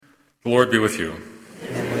The Lord be with you.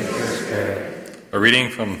 And with your spirit. A reading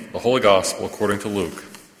from the Holy Gospel according to Luke.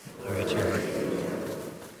 Glory to you.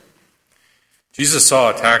 Jesus saw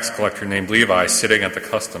a tax collector named Levi sitting at the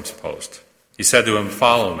customs post. He said to him,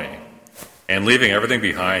 "Follow me." And leaving everything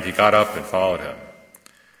behind, he got up and followed him.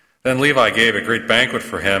 Then Levi gave a great banquet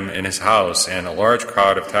for him in his house, and a large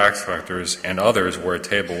crowd of tax collectors and others were at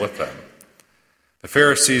table with them. The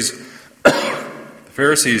Pharisees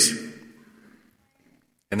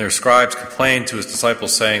and their scribes complained to his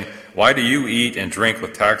disciples, saying, "Why do you eat and drink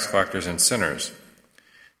with tax collectors and sinners?"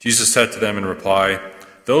 Jesus said to them in reply,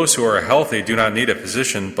 "Those who are healthy do not need a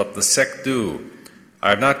physician, but the sick do.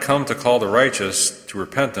 I have not come to call the righteous to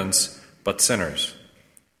repentance, but sinners."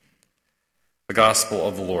 The Gospel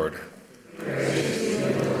of the Lord. Praise to you,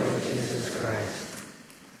 Lord Jesus Christ.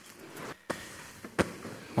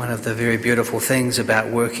 One of the very beautiful things about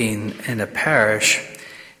working in a parish,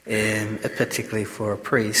 particularly for a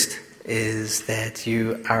priest, is that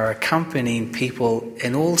you are accompanying people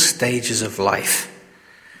in all stages of life.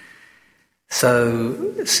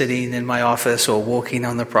 So sitting in my office or walking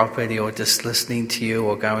on the property or just listening to you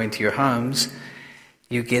or going to your homes,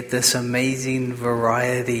 you get this amazing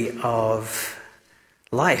variety of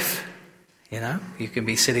life. You can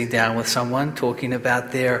be sitting down with someone talking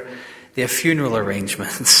about their funeral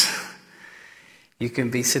arrangements. You can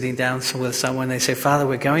be sitting down with someone, they say, "Father,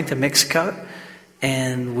 we're going to Mexico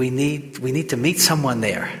and we need to meet someone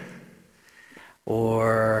there."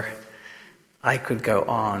 Or I could go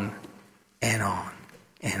on and on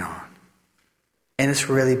and on. And it's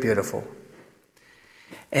really beautiful.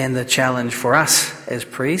 And the challenge for us as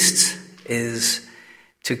priests is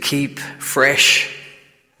to keep fresh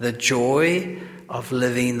the joy of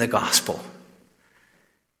living the gospel.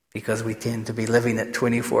 Because we tend to be living it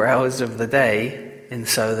 24 hours of the day, and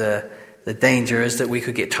so the danger is that we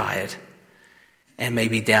could get tired and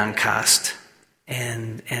maybe downcast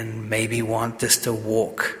and maybe want just to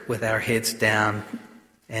walk with our heads down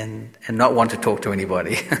and not want to talk to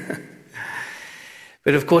anybody.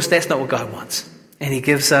 But of course that's not what God wants. And He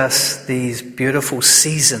gives us these beautiful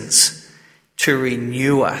seasons to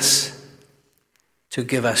renew us, to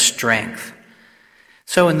give us strength.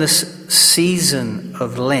 So in this season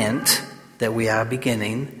of Lent that we are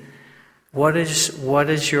beginning, what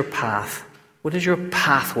is your path? What is your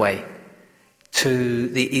pathway to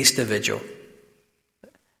the Easter Vigil,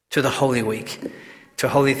 to the Holy Week, to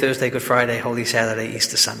Holy Thursday, Good Friday, Holy Saturday,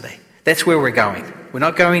 Easter Sunday? That's where we're going. We're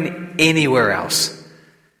not going anywhere else.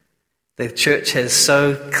 The Church has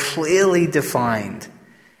so clearly defined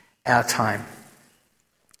our time.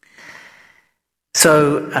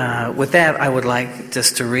 So with that, I would like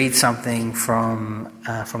just to read something from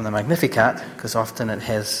the Magnificat, because often it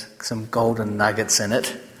has some golden nuggets in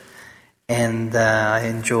it. And I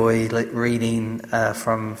enjoy reading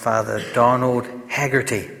from Father Donald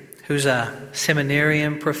Haggerty, who's a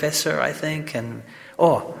seminarian professor, I think. And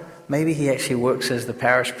maybe he actually works as the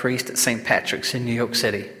parish priest at St. Patrick's in New York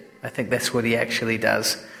City. I think that's what he actually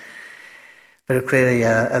does. But clearly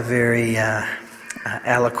a very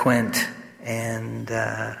eloquent and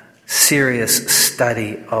serious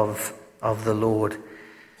study of the Lord.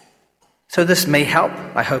 So this may help.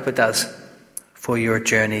 I hope it does for your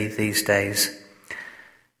journey these days.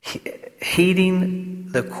 Heeding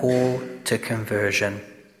the call to conversion.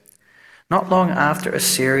 Not long after a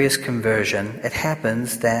serious conversion, it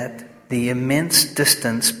happens that the immense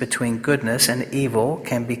distance between goodness and evil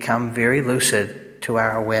can become very lucid to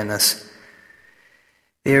our awareness.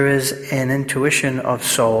 There is an intuition of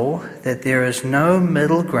soul that there is no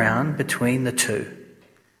middle ground between the two,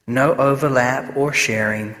 no overlap or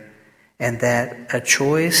sharing, and that a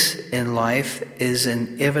choice in life is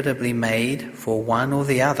inevitably made for one or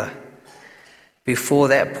the other. Before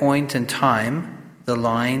that point in time, the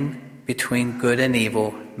line between good and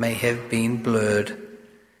evil may have been blurred.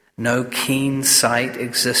 No keen sight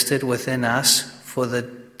existed within us for the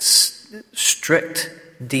strict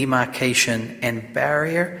demarcation and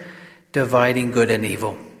barrier dividing good and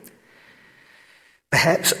evil.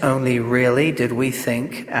 Perhaps only rarely did we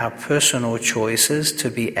think our personal choices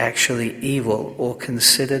to be actually evil or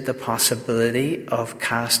considered the possibility of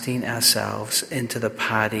casting ourselves into the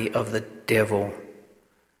party of the devil.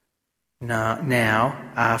 Now,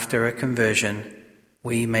 after a conversion,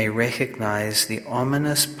 we may recognize the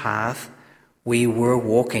ominous path we were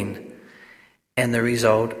walking and the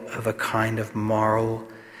result of a kind of moral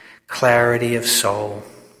clarity of soul.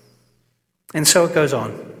 And so it goes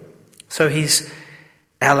on. So he's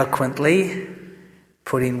eloquently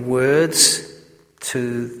putting words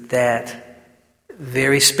to that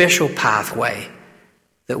very special pathway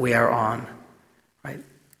that we are on, right?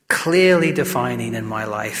 Clearly defining in my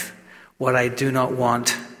life what I do not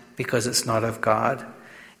want because it's not of God,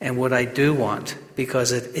 and what I do want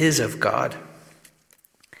because it is of God.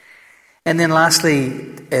 And then lastly,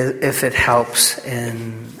 if it helps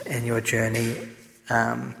in your journey,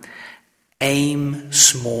 aim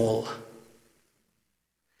small.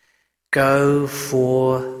 Go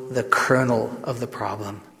for the kernel of the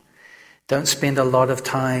problem. Don't spend a lot of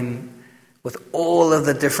time with all of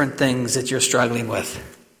the different things that you're struggling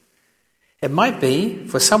with. It might be,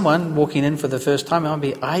 for someone walking in for the first time, it might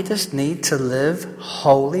be, I just need to live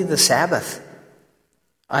holy the Sabbath.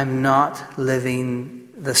 I'm not living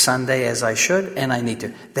the Sunday as I should, and I need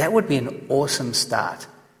to. That would be an awesome start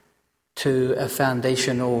to a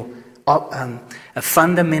fundamental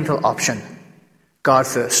option. God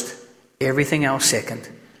first, everything else second.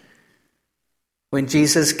 When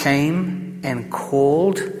Jesus came and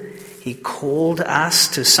called, he called us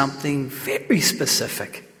to something very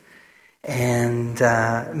specific. And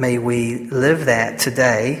may we live that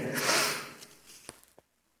today,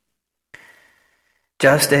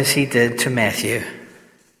 just as he did to Matthew.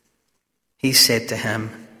 He said to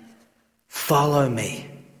him, "Follow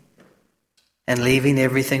me." And leaving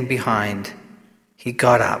everything behind, he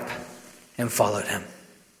got up and followed him.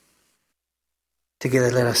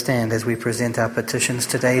 Together let us stand as we present our petitions.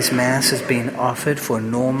 Today's Mass is being offered for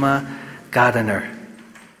Norma Gardiner.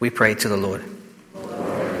 We pray to the Lord.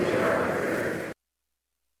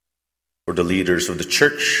 For the leaders of the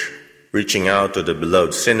church, reaching out to the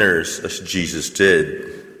beloved sinners as Jesus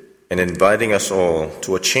did, and inviting us all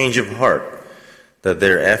to a change of heart, that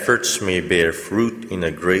their efforts may bear fruit in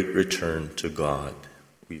a great return to God.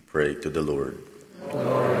 We pray to the Lord.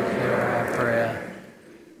 Lord, hear our prayer.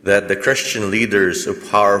 That the Christian leaders of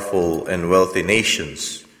powerful and wealthy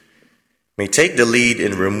nations may take the lead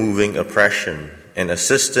in removing oppression and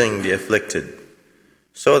assisting the afflicted,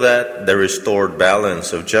 so that the restored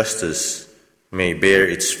balance of justice may bear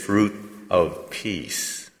its fruit of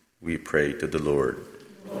peace. We pray to the Lord.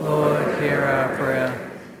 Lord, hear our prayer.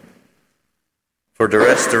 For the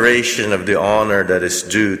restoration of the honor that is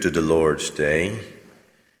due to the Lord's day,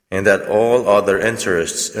 and that all other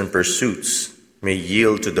interests and pursuits may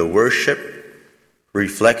yield to the worship,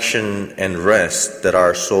 reflection, and rest that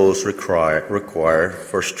our souls require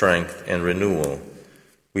for strength and renewal,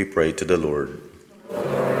 we pray to the Lord. Lord,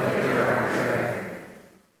 hear our prayer.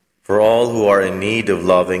 For all who are in need of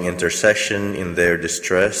loving intercession in their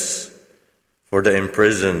distress, for the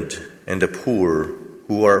imprisoned and the poor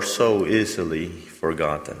who are so easily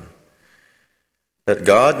forgotten, that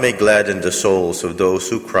God may gladden the souls of those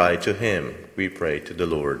who cry to him, we pray to the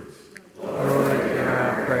Lord. Lord, hear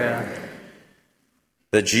our prayer.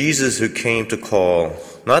 That Jesus, who came to call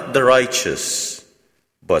not the righteous,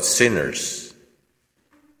 but sinners,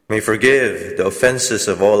 may forgive the offenses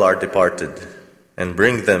of all our departed, and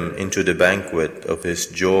bring them into the banquet of his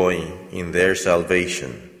joy in their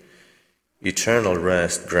salvation. Eternal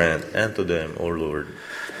rest grant unto them, O Lord.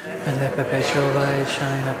 And let perpetual light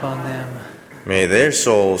shine upon them. May their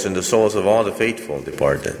souls and the souls of all the faithful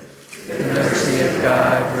departed, The mercy of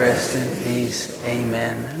God, rest in peace.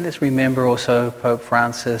 Amen. And let's remember also Pope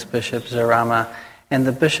Francis, Bishop Zarama, and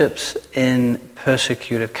the bishops in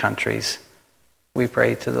persecuted countries. We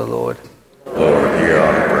pray to the Lord. Lord, hear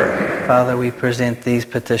our prayer. Father, we present these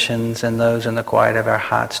petitions and those in the quiet of our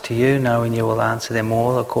hearts to you, knowing you will answer them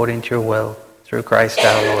all according to your will, through Christ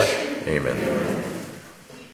our Lord. Amen.